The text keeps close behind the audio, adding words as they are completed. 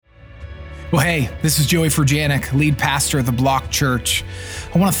Well, hey, this is Joey Furjanic, lead pastor of the Block Church.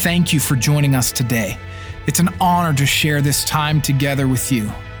 I want to thank you for joining us today. It's an honor to share this time together with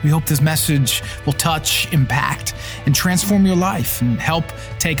you. We hope this message will touch, impact, and transform your life and help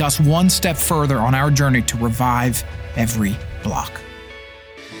take us one step further on our journey to revive every block.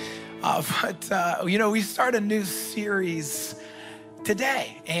 We start a new series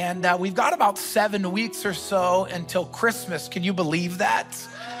today, and we've got about 7 weeks or so until Christmas. Can you believe that?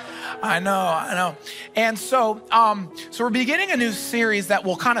 I know. And so we're beginning a new series that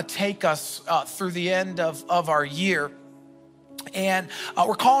will kind of take us through the end of our year. And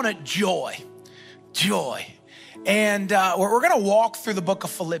we're calling it Joy. And we're going to walk through the book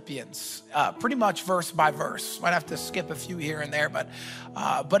of Philippians, pretty much verse by verse. Might have to skip a few here and there, but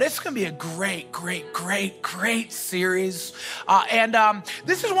it's going to be a great series. And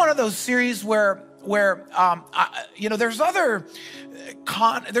this is one of those series where there's other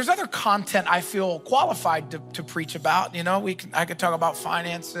content I feel qualified to preach about. I could talk about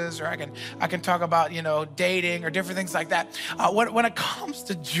finances, or I can talk about dating or different things like that. When it comes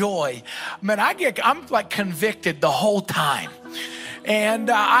to joy, man, I'm like convicted the whole time.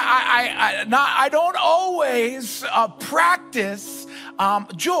 And I don't always practice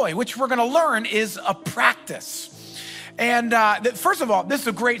joy, which we're going to learn is a practice. And first of all, this is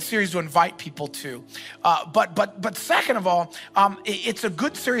a great series to invite people to. But second of all, it's a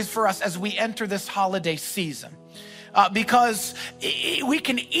good series for us as we enter this holiday season. Because we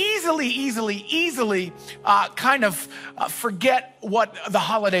can easily kind of forget what the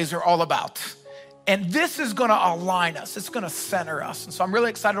holidays are all about. And this is going to align us. It's going to center us. And so I'm really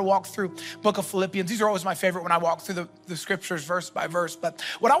excited to walk through book of Philippians. These are always my favorite when I walk through the scriptures verse by verse. But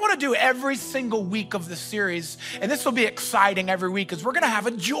what I want to do every single week of the series, and this will be exciting every week, is we're going to have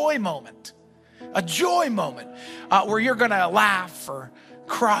a joy moment where you're going to laugh or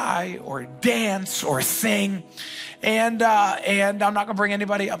cry or dance or sing. And I'm not going to bring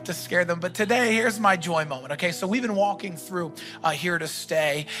anybody up to scare them. But today, here's my joy moment, okay? So we've been walking through Here to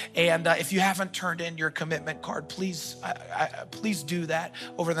Stay. And if you haven't turned in your commitment card, please do that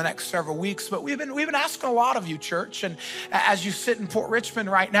over the next several weeks. But we've been asking a lot of you, church. And as you sit in Port Richmond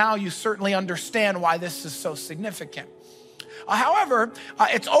right now, you certainly understand why this is so significant. However,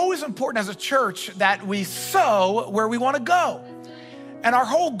 it's always important as a church that we sow where we want to go. And our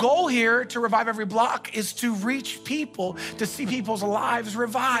whole goal here to Revive Every Block is to reach people, to see people's lives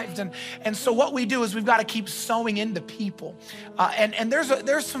revived. And so what we do is we've got to keep sowing into people. And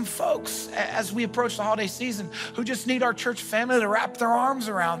there's some folks, as we approach the holiday season, who just need our church family to wrap their arms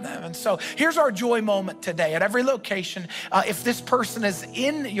around them. And so here's our joy moment today. At every location, if this person is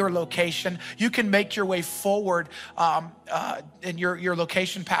in your location, you can make your way forward. And your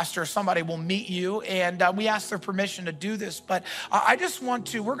location pastor or somebody will meet you. And we ask their permission to do this. But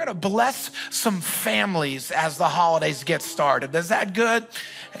we're going to bless some families as the holidays get started. Is that good?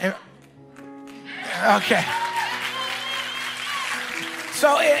 Okay.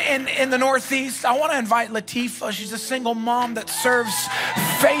 So in the Northeast, I want to invite Latifah. She's a single mom that serves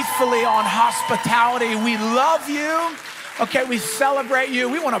faithfully on hospitality. We love you. Okay, we celebrate you.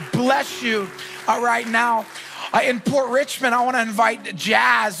 We want to bless you right now. In Port Richmond, I want to invite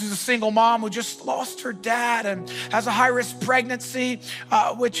Jazz, who's a single mom who just lost her dad and has a high-risk pregnancy,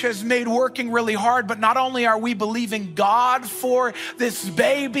 which has made working really hard. But not only are we believing God for this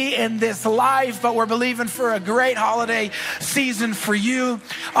baby and this life, but we're believing for a great holiday season for you.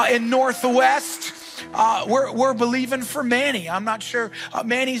 In Northwest, we're believing for Manny. I'm not sure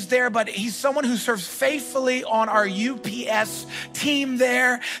Manny's there, but he's someone who serves faithfully on our UPS team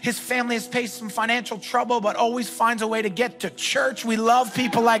there. His family has faced some financial trouble, but always finds a way to get to church. We love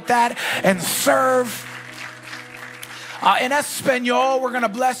people like that and serve. In Espanol, we're going to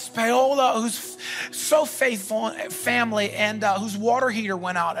bless Paola, who's so faithful family, and whose water heater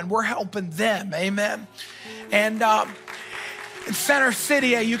went out, and we're helping them. Amen. And in Center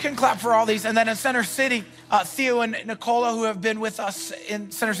City, you can clap for all these. And then in Center City, Theo and Nicola, who have been with us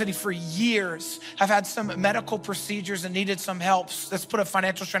in Center City for years, have had some medical procedures and needed some help. Let's put a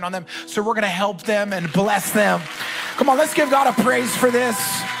financial strain on them. So we're going to help them and bless them. Come on, let's give God a praise for this.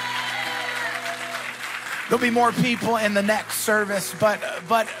 There'll be more people in the next service, but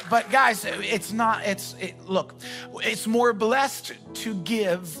guys, look, it's more blessed to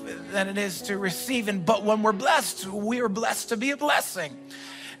give than it is to receive. But when we're blessed, we are blessed to be a blessing.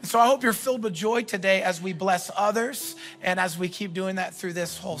 And so I hope you're filled with joy today as we bless others and as we keep doing that through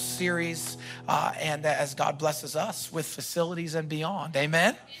this whole series, and as God blesses us with facilities and beyond.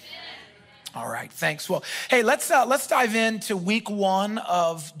 Amen. All right, thanks. Well, hey, let's dive into week 1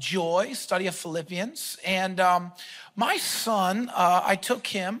 of Joy, study of Philippians. And my son, I took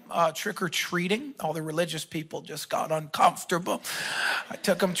him trick-or-treating. All the religious people just got uncomfortable. I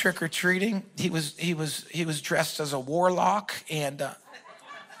took him trick-or-treating. He was dressed as a warlock, and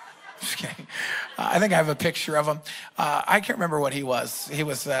just kidding. I think I have a picture of him. I can't remember what he was. He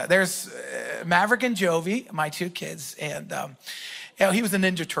was there's Maverick and Jovi, my 2 kids, and he was a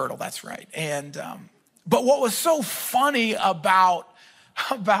Ninja Turtle. That's right. And but what was so funny about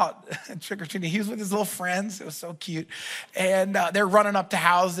trick-or-treating, he was with his little friends. It was so cute. And they're running up to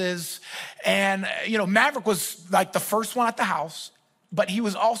houses. And, Maverick was like the first one at the house, but he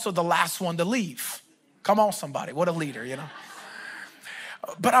was also the last one to leave. Come on, somebody. What a leader,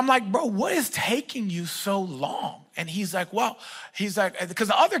 But I'm like, bro, what is taking you so long? And he's like, because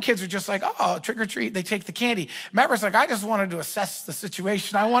the other kids are just like, oh, trick or treat, they take the candy. Maverick's like, I just wanted to assess the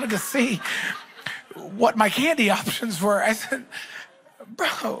situation. I wanted to see what my candy options were. I said,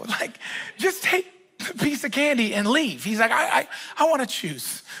 bro, just take a piece of candy and leave. He's like, I want to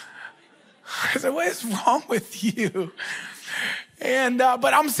choose. I said, what is wrong with you? And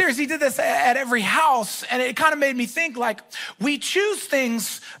but I'm serious, he did this at every house, and it kind of made me think, we choose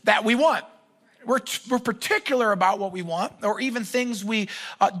things that we want. We're particular about what we want, or even things we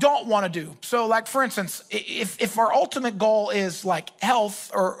don't want to do. So for instance, if our ultimate goal is health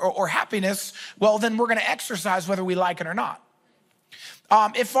or happiness, well, then we're going to exercise whether we like it or not.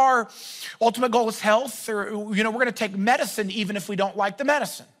 If our ultimate goal is health, or we're going to take medicine even if we don't like the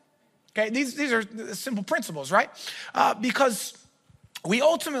medicine. Okay, these are simple principles, right? Because we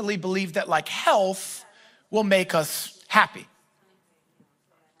ultimately believe that health will make us happy.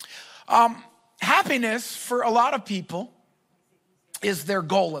 Happiness for a lot of people is their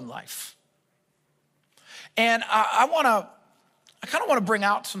goal in life. And I kind of want to bring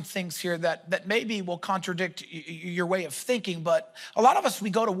out some things here that maybe will contradict your way of thinking, but a lot of us,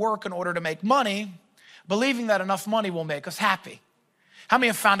 we go to work in order to make money, believing that enough money will make us happy. How many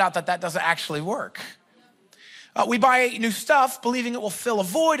have found out that doesn't actually work? We buy new stuff, believing it will fill a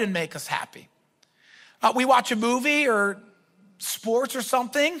void and make us happy. We watch a movie or sports or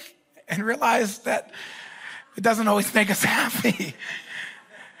something and realize that it doesn't always make us happy.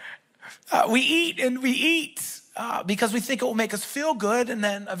 We eat because we think it will make us feel good and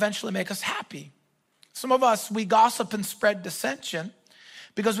then eventually make us happy. Some of us, we gossip and spread dissension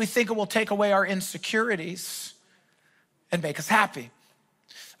because we think it will take away our insecurities and make us happy.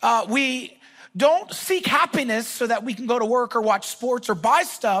 We don't seek happiness so that we can go to work or watch sports or buy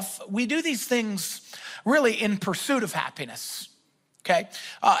stuff. We do these things really in pursuit of happiness, okay?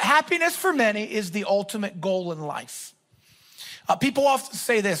 Happiness for many is the ultimate goal in life. People often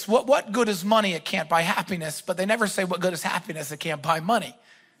say this, what good is money? It can't buy happiness, but they never say what good is happiness? It can't buy money.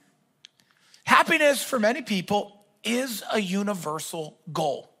 Happiness for many people is a universal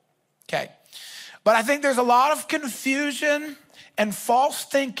goal, okay? But I think there's a lot of confusion and false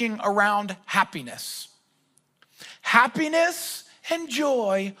thinking around happiness. Happiness and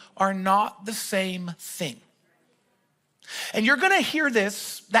joy are not the same thing. And you're going to hear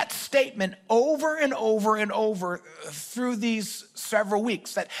that statement over and over and over through these several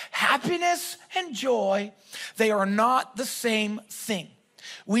weeks, that happiness and joy, they are not the same thing.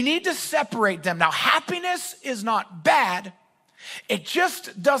 We need to separate them. Now, happiness is not bad. It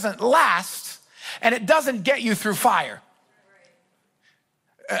just doesn't last, and it doesn't get you through fire.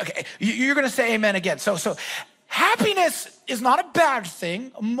 Okay, you're going to say amen again. So happiness is not a bad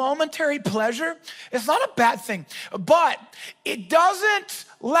thing. A momentary pleasure, it's not a bad thing, but it doesn't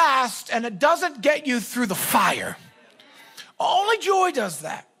last and it doesn't get you through the fire. Only joy does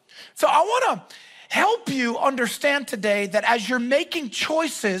that. So I want to help you understand today that as you're making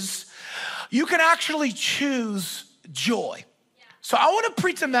choices, you can actually choose joy. So I want to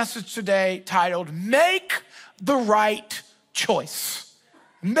preach a message today titled, Make the Right Choice.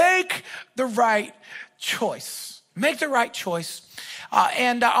 Make the right choice. Make the right choice.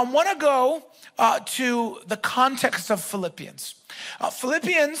 And I want to go to the context of Philippians.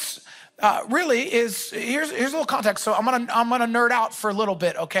 Philippians really is, here's a little context. So I'm gonna nerd out for a little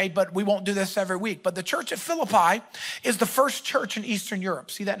bit, okay? But we won't do this every week. But the church at Philippi is the first church in Eastern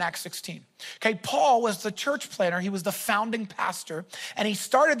Europe. See that in Acts 16. Okay, Paul was the church planner. He was the founding pastor. And he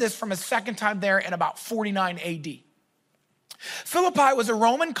started this from his second time there in about 49 AD. Philippi was a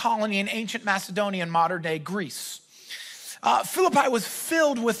Roman colony in ancient Macedonia and modern-day Greece. Philippi was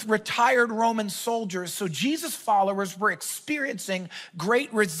filled with retired Roman soldiers, so Jesus' followers were experiencing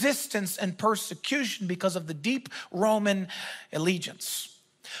great resistance and persecution because of the deep Roman allegiance.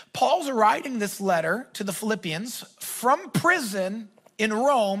 Paul's writing this letter to the Philippians from prison in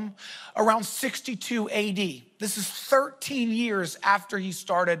Rome around 62 AD. This is 13 years after he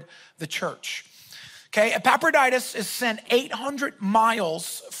started the church. Okay, Epaphroditus is sent 800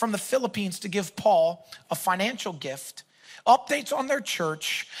 miles from the Philippines to give Paul a financial gift. Updates on their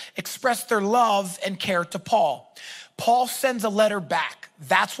church, express their love and care to Paul. Paul sends a letter back.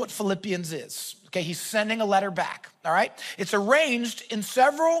 That's what Philippians is. Okay, he's sending a letter back, all right? It's arranged in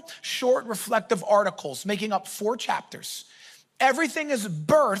several short reflective articles, making up 4 chapters. Everything is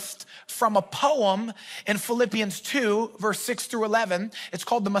birthed from a poem in Philippians 2, verse 6 through 11. It's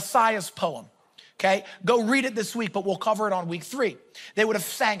called the Messiah's poem, okay? Go read it this week, but we'll cover it on week 3. They would have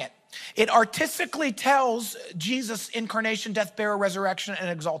sang it. It artistically tells Jesus' incarnation, death, burial, resurrection, and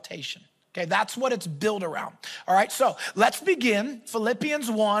exaltation. Okay, that's what it's built around. All right, so let's begin.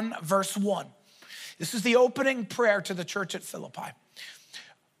 Philippians 1, verse 1. This is the opening prayer to the church at Philippi.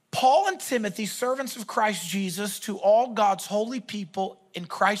 Paul and Timothy, servants of Christ Jesus, to all God's holy people in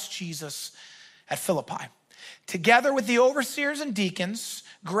Christ Jesus at Philippi. Together with the overseers and deacons,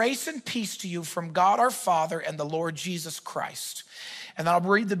 grace and peace to you from God our Father and the Lord Jesus Christ. And then I'll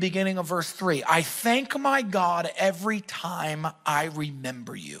read the beginning of verse 3. I thank my God every time I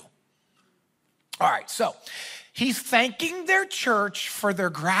remember you. All right, so he's thanking their church for their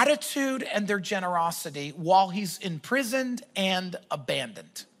gratitude and their generosity while he's imprisoned and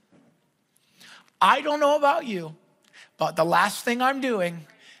abandoned. I don't know about you, but the last thing I'm doing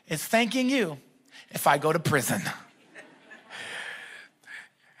is thanking you if I go to prison.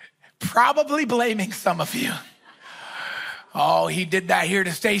 Probably blaming some of you. Oh, he did that Here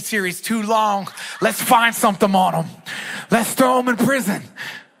to Stay series too long. Let's find something on him. Let's throw him in prison.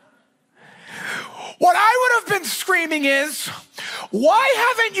 What I would have been screaming is,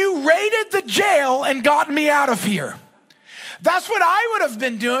 why haven't you raided the jail and gotten me out of here? That's what I would have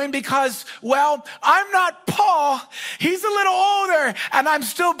been doing because, well, I'm not Paul. He's a little older and I'm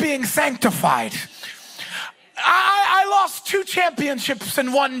still being sanctified. I lost 2 championships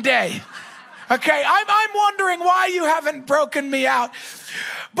in one day. Okay, I'm wondering why you haven't broken me out.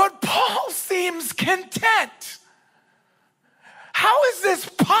 But Paul seems content. How is this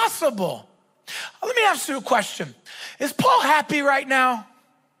possible? Let me ask you a question. Is Paul happy right now?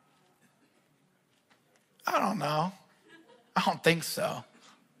 I don't know. I don't think so.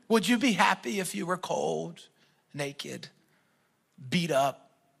 Would you be happy if you were cold, naked, beat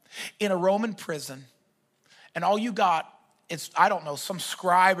up, in a Roman prison, and all you got is, I don't know, some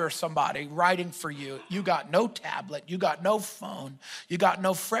scribe or somebody writing for you? You got no tablet, you got no phone, you got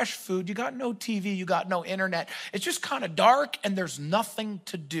no fresh food, you got no TV, you got no internet. It's just kind of dark and there's nothing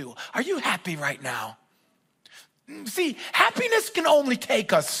to do. Are you happy right now? See, happiness can only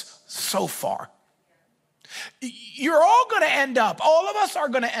take us so far. You're all going to end up, all of us are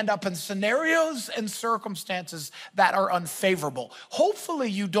going to end up in scenarios and circumstances that are unfavorable. Hopefully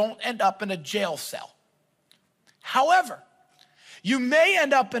you don't end up in a jail cell. However, you may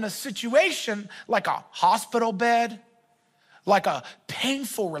end up in a situation like a hospital bed, like a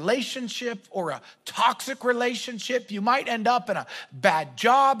painful relationship or a toxic relationship. You might end up in a bad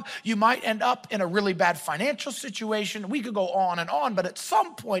job. You might end up in a really bad financial situation. We could go on, but at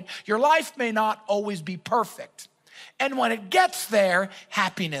some point, your life may not always be perfect. And when it gets there,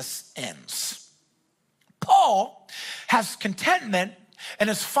 happiness ends. Paul has contentment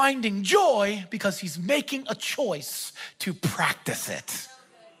and is finding joy because he's making a choice to practice it.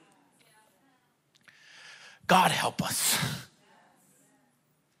 God help us.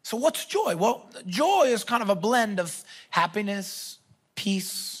 So what's joy? Well, joy is kind of a blend of happiness,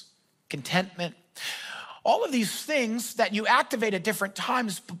 peace, contentment, all of these things that you activate at different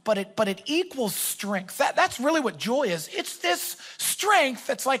times, but it equals strength. That's really what joy is. It's this strength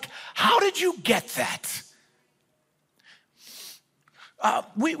that's like, how did you get that?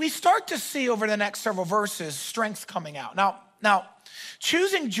 We start to see over the next several verses strength coming out. Now,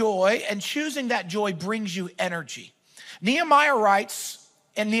 choosing joy and choosing that joy brings you energy. Nehemiah writes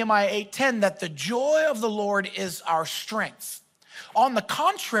in Nehemiah 8:10 that the joy of the Lord is our strength. On the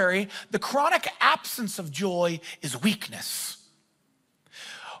contrary, the chronic absence of joy is weakness.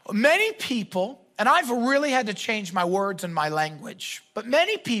 Many people, and I've really had to change my words and my language, but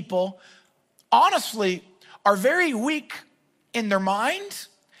many people, honestly, are very weak in their mind,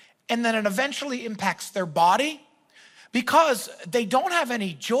 and then it eventually impacts their body because they don't have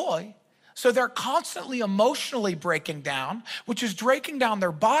any joy. So they're constantly emotionally breaking down, which is breaking down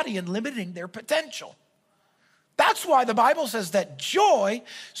their body and limiting their potential. That's why the Bible says that joy,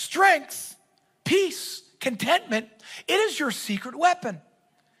 strength, peace, contentment, it is your secret weapon.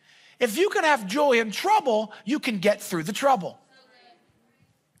 If you can have joy in trouble, you can get through the trouble.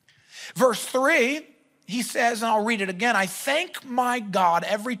 Verse 3, he says, and I'll read it again, I thank my God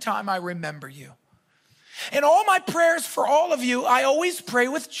every time I remember you. In all my prayers for all of you, I always pray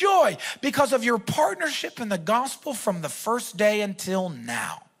with joy because of your partnership in the gospel from the first day until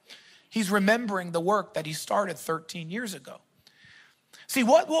now. He's remembering the work that he started 13 years ago. See,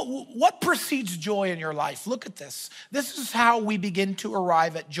 what precedes joy in your life? Look at this. This is how we begin to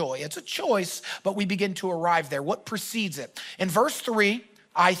arrive at joy. It's a choice, but we begin to arrive there. What precedes it? In verse 3,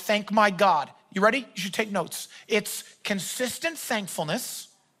 I thank my God. You ready? You should take notes. It's consistent thankfulness.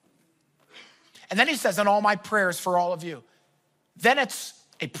 And then he says, in all my prayers for all of you. Then it's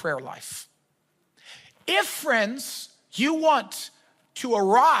a prayer life. If, friends, you want to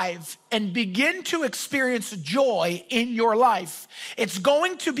arrive and begin to experience joy in your life, it's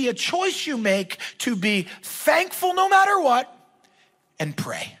going to be a choice you make to be thankful no matter what and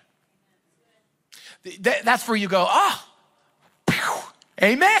pray. That's where you go,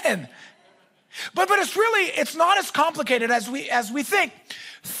 amen. But it's not as complicated as we think.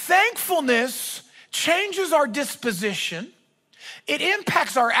 Thankfulness changes our disposition. It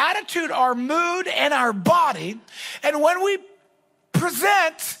impacts our attitude, our mood, and our body. And when we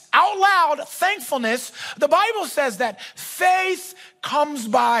present out loud thankfulness, the Bible says that faith comes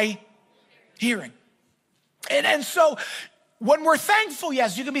by hearing. And so when we're thankful,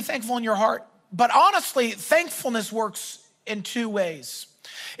 yes, you can be thankful in your heart. But honestly, thankfulness works in two ways.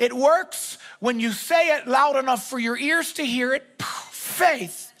 It works when you say it loud enough for your ears to hear it,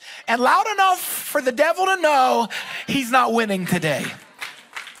 faith, and loud enough for the devil to know he's not winning today.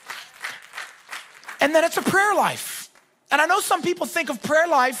 And then it's a prayer life. And I know some people think of prayer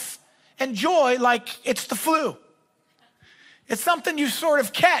life and joy like it's the flu. It's something you sort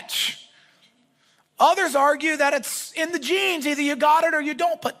of catch. Others argue that it's in the genes. Either you got it or you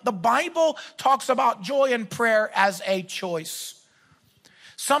don't. But the Bible talks about joy and prayer as a choice.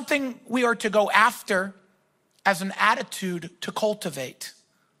 Something we are to go after as an attitude to cultivate.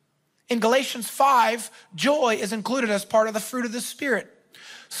 In Galatians 5, joy is included as part of the fruit of the Spirit.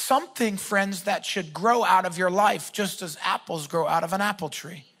 Something, friends, that should grow out of your life just as apples grow out of an apple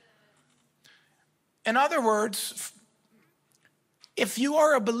tree. In other words, if you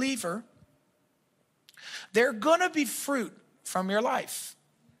are a believer, there are gonna be fruit from your life.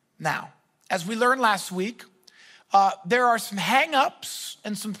 Now, as we learned last week, there are some hang-ups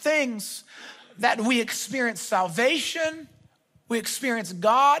and some things that we experience salvation, we experience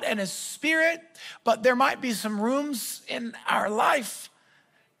God and his Spirit, but there might be some rooms in our life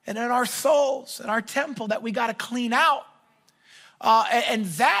and in our souls and our temple that we gotta clean out. And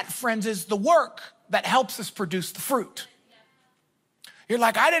that, friends, is the work that helps us produce the fruit. You're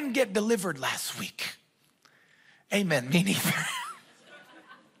like, I didn't get delivered last week. Amen, me neither.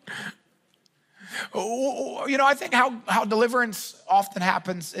 You know, I think how deliverance often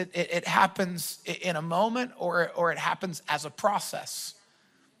happens, it happens in a moment or it happens as a process.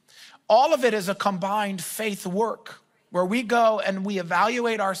 All of it is a combined faith work where we go and we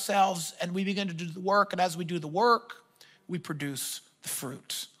evaluate ourselves and we begin to do the work. And as we do the work, we produce the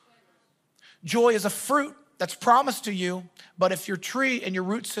fruit. Joy is a fruit that's promised to you, but if your tree and your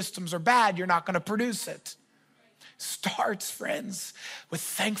root systems are bad, you're not going to produce it. Starts, friends, with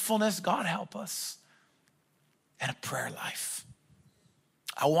thankfulness, God help us, and a prayer life.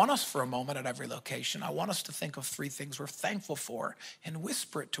 I want us for a moment at every location, I want us to think of 3 things we're thankful for and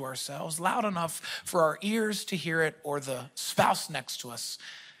whisper it to ourselves loud enough for our ears to hear it or the spouse next to us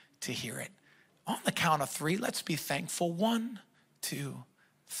to hear it. On the count of 3, let's be thankful. 1, 2,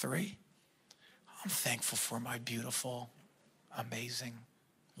 3. I'm thankful for my beautiful, amazing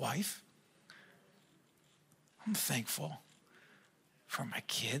wife. I'm thankful for my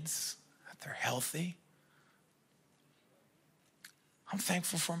kids, that they're healthy. I'm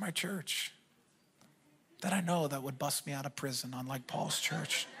thankful for my church, that I know that would bust me out of prison, unlike Paul's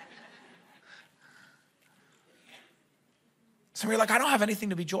church. So we're like, I don't have anything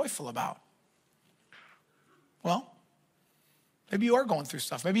to be joyful about. Well, maybe you are going through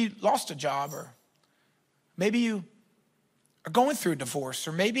stuff. Maybe you lost a job, or maybe you are going through a divorce,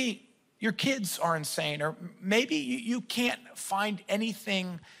 or maybe your kids are insane, or maybe you can't find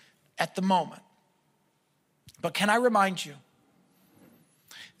anything at the moment. But can I remind you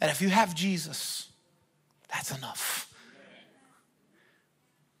that if you have Jesus, that's enough.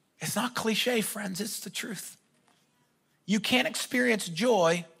 It's not cliche, friends, it's the truth. You can't experience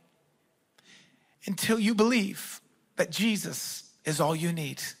joy until you believe that Jesus is all you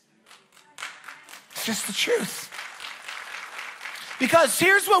need. It's just the truth. Because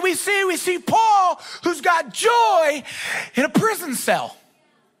here's what we see. We see Paul, who's got joy in a prison cell,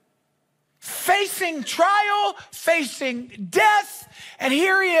 facing trial, facing death, and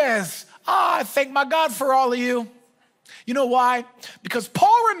here he is. I thank my God for all of you. You know why? Because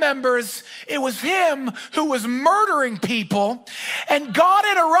Paul remembers it was him who was murdering people, and God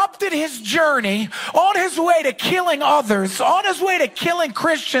interrupted his journey on his way to killing others, on his way to killing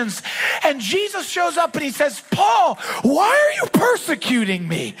Christians. And Jesus shows up and he says, Paul, why are you persecuting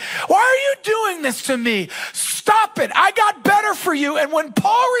me? Why are you doing this to me? Stop it. I got better for you. And when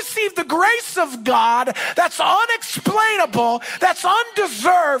Paul received the grace of God, that's unexplainable, that's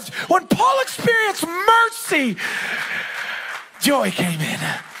undeserved. When Paul experienced mercy, joy came in.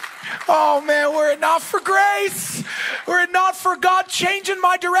 Oh man, were it not for grace, were it not for God changing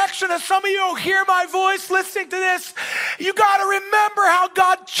my direction, and some of you will hear my voice listening to this, you got to remember how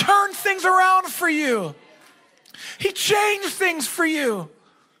God turned things around for you. He changed things for you.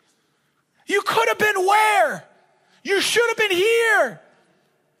 You could have been where? You should have been here.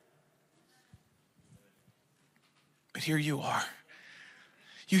 But here you are.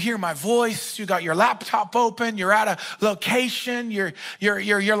 You hear my voice, you got your laptop open, you're at a location, you're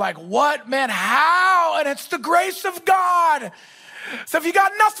like, what, man, how? And it's the grace of God. So if you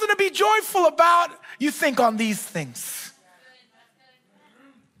got nothing to be joyful about, you think on these things.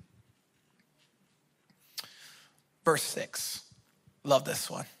 Verse 6, love this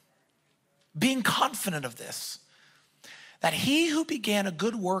one. Being confident of this, that he who began a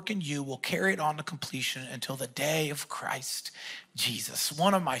good work in you will carry it on to completion until the day of Christ Jesus.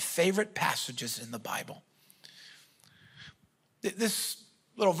 One of my favorite passages in the Bible. This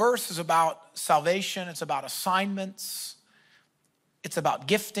little verse is about salvation. It's about assignments. It's about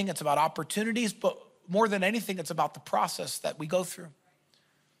gifting. It's about opportunities. But more than anything, it's about the process that we go through.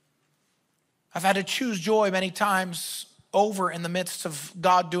 I've had to choose joy many times over in the midst of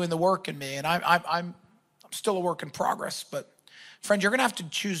God doing the work in me. And I'm still a work in progress, but friend, you're gonna have to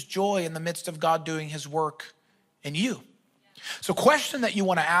choose joy in the midst of God doing his work in you. So question that you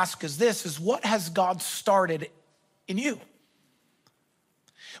wanna ask is this, is what has God started in you?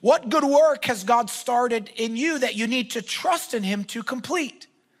 What good work has God started in you that you need to trust in him to complete?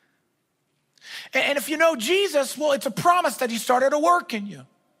 And if you know Jesus, well, it's a promise that he started a work in you.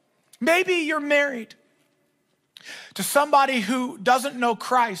 Maybe you're married to somebody who doesn't know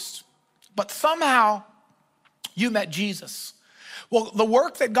Christ, but somehow you met Jesus. Well, the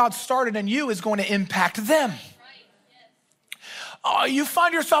work that God started in you is going to impact them. You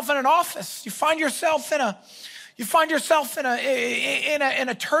find yourself in an office. You find yourself in a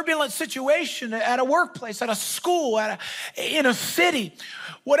turbulent situation at a workplace, at a school, in a city,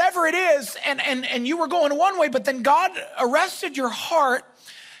 whatever it is. And you were going one way, but then God arrested your heart.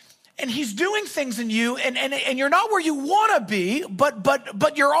 And he's doing things in you, and you're not where you want to be,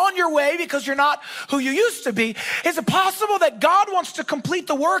 but you're on your way because you're not who you used to be. Is it possible that God wants to complete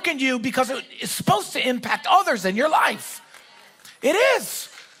the work in you because it is supposed to impact others in your life? It is.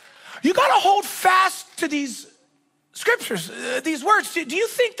 You got to hold fast to these scriptures, these words. Do you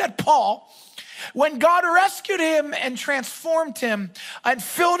think that Paul, when God rescued him and transformed him and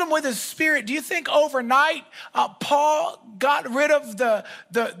filled him with his spirit, do you think overnight Paul got rid of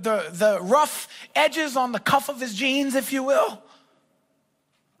the rough edges on the cuff of his jeans, if you will?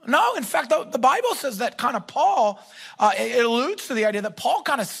 No, in fact, the Bible says that kind of Paul, it alludes to the idea that Paul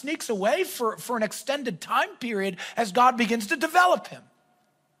kind of sneaks away for an extended time period as God begins to develop him.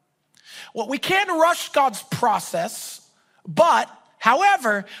 Well, we can't rush God's process, but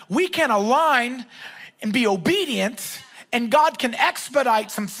however, we can align and be obedient, and God can expedite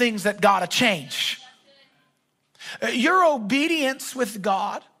some things that gotta change. Your obedience with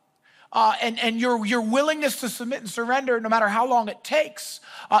God and your willingness to submit and surrender no matter how long it takes,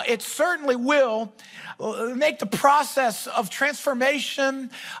 it certainly will make the process of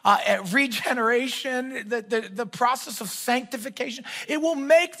transformation, regeneration, the process of sanctification, it will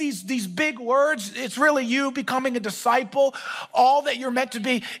make these big words, it's really you becoming a disciple, all that you're meant to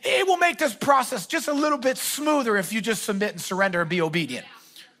be, it will make this process just a little bit smoother if you just submit and surrender and be obedient.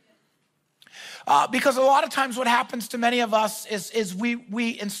 Because a lot of times what happens to many of us is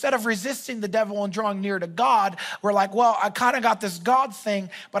we instead of resisting the devil and drawing near to God, we're like, well, I kind of got this God thing,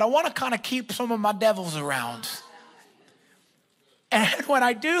 but I want to kind of keep some of my devils around. And when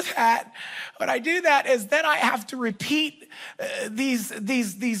I do that is then I have to repeat these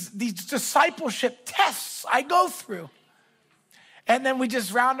discipleship tests I go through. And then we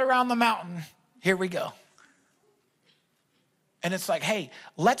just round around the mountain. Here we go. And it's like, hey,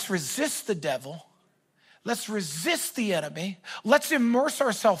 let's resist the devil. Let's resist the enemy. Let's immerse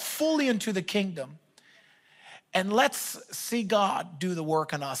ourselves fully into the kingdom. And let's see God do the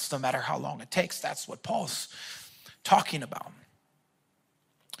work in us no matter how long it takes. That's what Paul's talking about.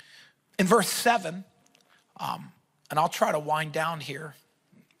 In verse 7, and I'll try to wind down here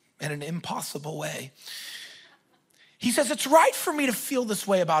in an impossible way. He says, it's right for me to feel this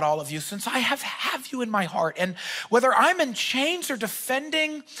way about all of you since I have you in my heart. And whether I'm in chains or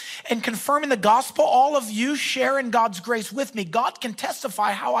defending and confirming the gospel, all of you share in God's grace with me. God can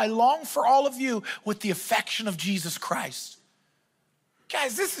testify how I long for all of you with the affection of Jesus Christ.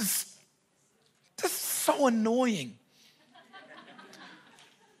 Guys, this is so annoying.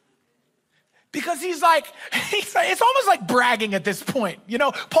 Because he's like, it's almost like bragging at this point. You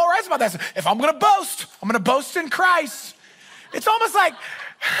know, Paul writes about that. If I'm going to boast in Christ. It's almost like,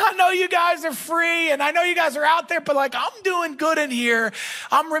 I know you guys are free and I know you guys are out there, but like, I'm doing good in here.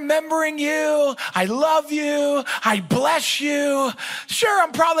 I'm remembering you. I love you. I bless you. Sure,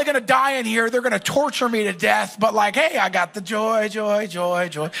 I'm probably going to die in here. They're going to torture me to death, but like, hey, I got the joy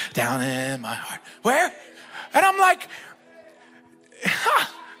down in my heart. Where? And I'm like,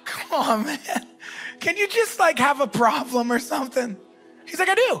 come on, man. Can you just like have a problem or something? He's like,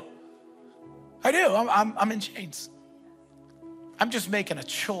 I do. I'm in chains. I'm just making a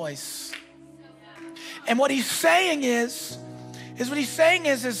choice. And what he's saying is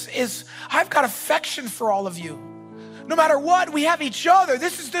I've got affection for all of you. No matter what, we have each other.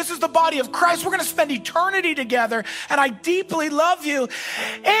 This is the body of Christ. We're going to spend eternity together, and I deeply love you.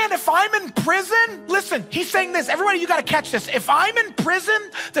 And if I'm in prison, listen, he's saying this. Everybody, you got to catch this. If I'm in prison,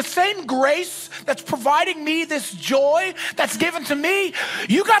 the same grace that's providing me this joy that's given to me,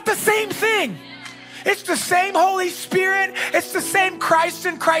 you got the same thing. It's the same Holy Spirit. It's the same Christ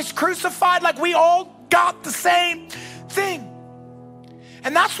and Christ crucified. Like we all got the same thing.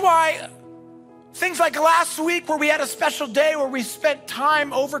 And that's why things like last week where we had a special day where we spent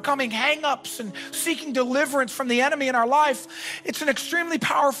time overcoming hang-ups and seeking deliverance from the enemy in our life, it's an extremely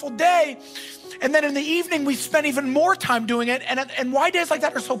powerful day. And then in the evening, we spent even more time doing it. And why days like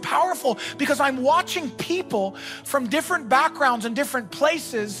that are so powerful? Because I'm watching people from different backgrounds and different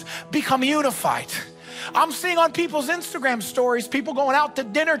places become unified. I'm seeing on people's Instagram stories, people going out to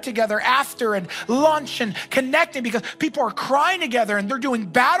dinner together after and lunch and connecting because people are crying together and they're doing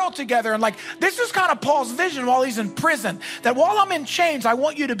battle together. And like, this is kind of Paul's vision while he's in prison, that while I'm in chains, I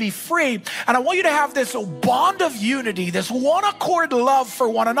want you to be free. And I want you to have this bond of unity, this one accord love for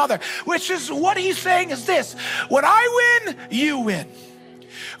one another, which is what he's saying is this: when I win, you win.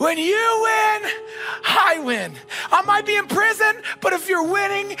 When you win, I win. I might be in prison, but if you're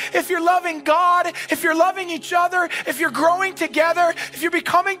winning, if you're loving God, if you're loving each other, if you're growing together, if you're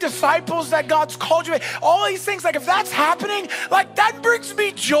becoming disciples that God's called you, all these things, like if that's happening, like that brings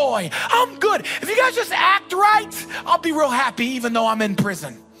me joy. I'm good. If you guys just act right, I'll be real happy even though I'm in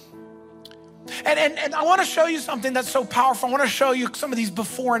prison. And I want to show you something that's so powerful. I want to show you some of these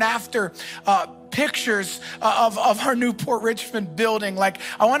before and after pictures of our new Port Richmond building. Like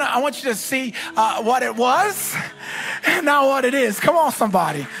I want you to see what it was and now what it is. Come on,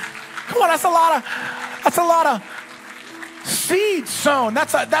 somebody. Come on, that's a lot of seed sown.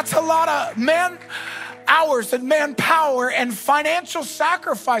 That's a lot of hours and manpower and financial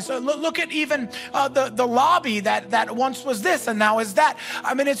sacrifice. Look at even the lobby that once was this and now is that.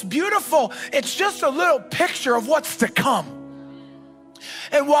 I mean, it's beautiful. It's just a little picture of what's to come.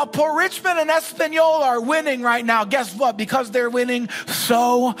 And while Port Richmond and Espanol are winning right now, guess what? Because they're winning,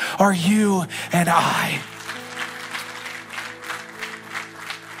 so are you and I.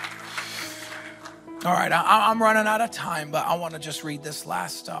 All right, I'm running out of time, but I want to just read this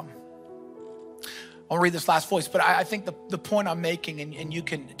last I'll read this last voice, but I think the point I'm making, and you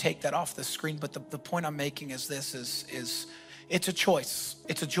can take that off the screen, but the point I'm making is this, is it's a choice.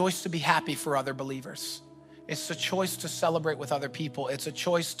 It's a choice to be happy for other believers. It's a choice to celebrate with other people. It's a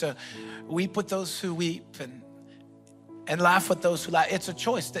choice to weep with those who weep and laugh with those who laugh. It's a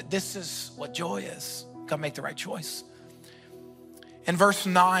choice that this is what joy is. You gotta make the right choice. In verse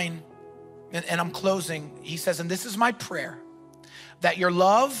 9, and I'm closing, he says, and this is my prayer, that your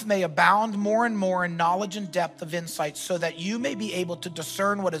love may abound more and more in knowledge and depth of insight, so that you may be able to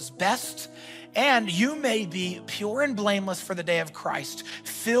discern what is best, and you may be pure and blameless for the day of Christ,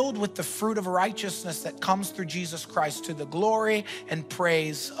 filled with the fruit of righteousness that comes through Jesus Christ, to the glory and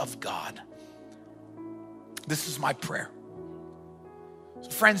praise of God. This is my prayer. So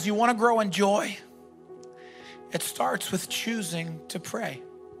friends, you want to grow in joy? It starts with choosing to pray.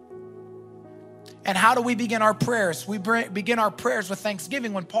 And how do we begin our prayers? We begin our prayers with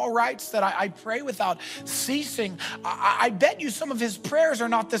thanksgiving. When Paul writes that I pray without ceasing, I bet you some of his prayers are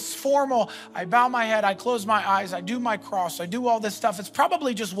not this formal. I bow my head, I close my eyes, I do my cross, I do all this stuff. It's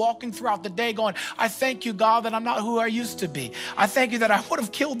probably just walking throughout the day going, I thank you, God, that I'm not who I used to be. I thank you that I would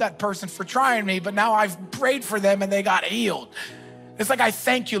have killed that person for trying me, but now I've prayed for them and they got healed. It's like, I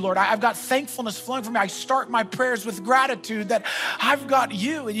thank you, Lord. I've got thankfulness flowing from me. I start my prayers with gratitude that I've got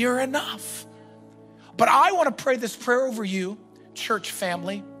you and you're enough. But I want to pray this prayer over you, church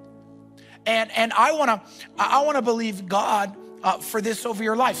family. And I want to believe God for this over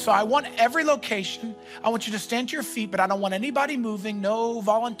your life. So I want every location, I want you to stand to your feet, but I don't want anybody moving, no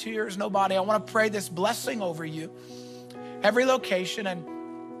volunteers, nobody. I want to pray this blessing over you. Every location, and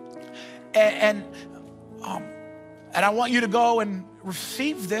I want you to go and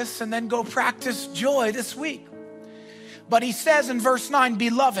receive this and then go practice joy this week. But he says in verse 9, be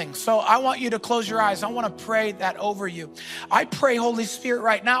loving. So I want you to close your eyes. I want to pray that over you. I pray, Holy Spirit,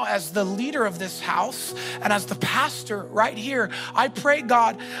 right now as the leader of this house and as the pastor right here, I pray,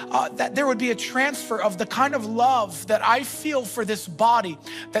 God, that there would be a transfer of the kind of love that I feel for this body,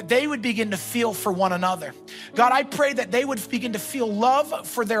 that they would begin to feel for one another. God, I pray that they would begin to feel love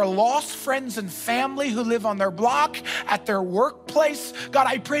for their lost friends and family who live on their block, at their workplace. God,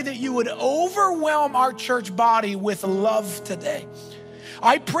 I pray that you would overwhelm our church body with love today.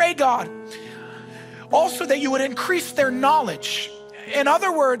 I pray, God, also that you would increase their knowledge. In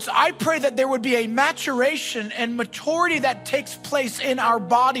other words, I pray that there would be a maturation and maturity that takes place in our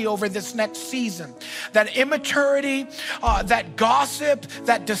body over this next season. That immaturity, that gossip,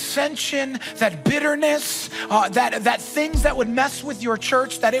 that dissension, that bitterness, that things that would mess with your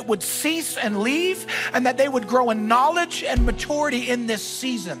church, that it would cease and leave, and that they would grow in knowledge and maturity in this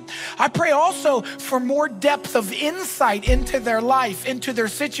season. I pray also for more depth of insight into their life, into their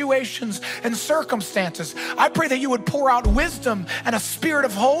situations and circumstances. I pray that you would pour out wisdom and a spirit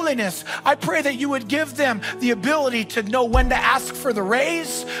of holiness. I pray that you would give them the ability to know when to ask for the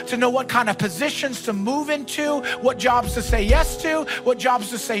raise, to know what kind of positions to move into, what jobs to say yes to, what jobs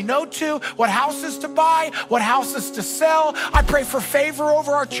to say no to, what houses to buy, what houses to sell. I pray for favor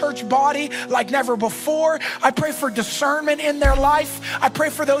over our church body like never before. I pray for discernment in their life. I pray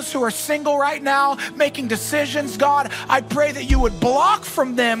for those who are single right now, making decisions. God, I pray that you would block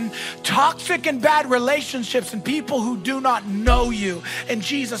from them toxic and bad relationships and people who do not know you. In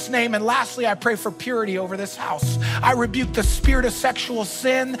Jesus' name. And lastly, I pray for purity over this house. I rebuke the spirit of sexual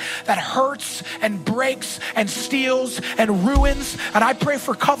sin that hurts and breaks and steals and ruins. And I pray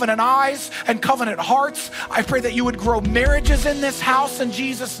for covenant eyes and covenant hearts. I pray that you would grow marriages in this house in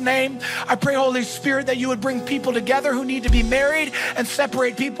Jesus' name. I pray, Holy Spirit, that you would bring people together who need to be married and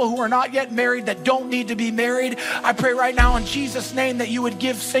separate people who are not yet married that don't need to be married. I pray right now in Jesus' name that you would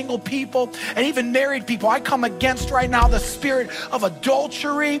give single people and even married people. I come against right now the spirit of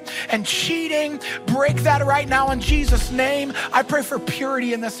adultery and cheating. Break that right now in Jesus' name. I pray for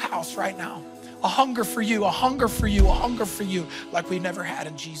purity in this house right now. A hunger for you, a hunger for you, a hunger for you like we never had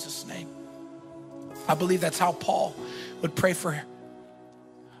in Jesus' name. I believe that's how Paul would pray for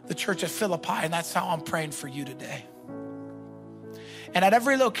the church at Philippi, and that's how I'm praying for you today. And at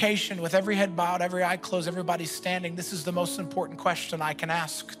every location, with every head bowed, every eye closed, everybody standing, this is the most important question I can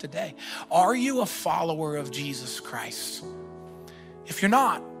ask today. Are you a follower of Jesus Christ? If you're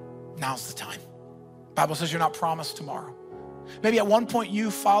not, now's the time. The Bible says you're not promised tomorrow. Maybe at one point you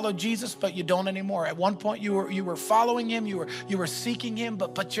followed Jesus, but you don't anymore. At one point you were following him, you were seeking him,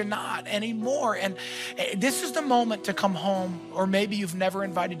 but you're not anymore. And this is the moment to come home, or maybe you've never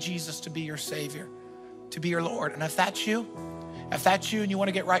invited Jesus to be your Savior, to be your Lord. And if that's you and you want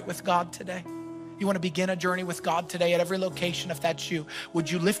to get right with God today, you want to begin a journey with God today at every location, if that's you, would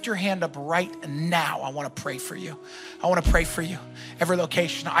you lift your hand up right now? I want to pray for you. I want to pray for you. Every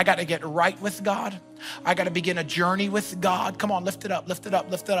location, I got to get right with God. I got to begin a journey with God. Come on, lift it up, lift it up,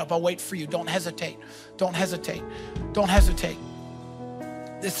 lift it up. I'll wait for you. Don't hesitate. Don't hesitate. Don't hesitate.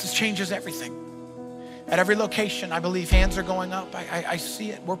 This changes everything. At every location, I believe hands are going up. I see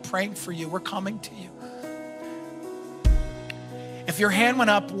it. We're praying for you. We're coming to you. If your hand went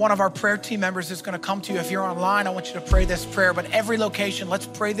up, one of our prayer team members is going to come to you. If you're online, I want you to pray this prayer. But every location, let's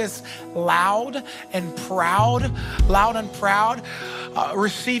pray this loud and proud,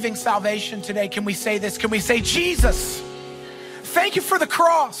 receiving salvation today. Can we say this? Can we say, Jesus, thank you for the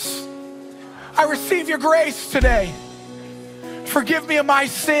cross. I receive your grace today. Forgive me of my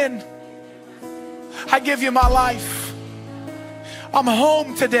sin. I give you my life. I'm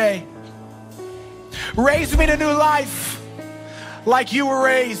home today. Raise me to new life. Like you were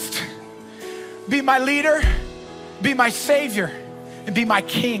raised. Be my leader, be my Savior, and be my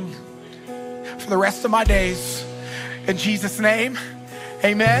King for the rest of my days. In Jesus' name,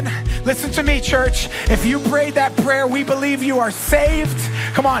 amen. Listen to me, church. If you prayed that prayer, we believe you are saved.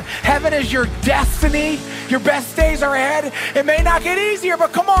 Come on, heaven is your destiny. Your best days are ahead. It may not get easier,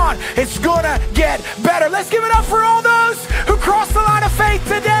 but come on, it's gonna get better. Let's give it up for all those who crossed the line of faith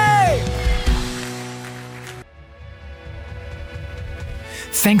today.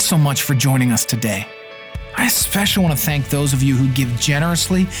 Thanks so much for joining us today. I especially want to thank those of you who give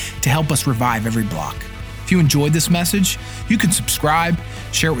generously to help us revive every block. If you enjoyed this message, you can subscribe,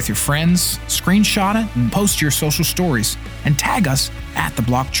 share it with your friends, screenshot it, and post to your social stories, and tag us at The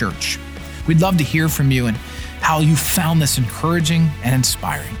Block Church. We'd love to hear from you and how you found this encouraging and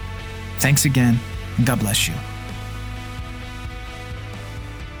inspiring. Thanks again, and God bless you.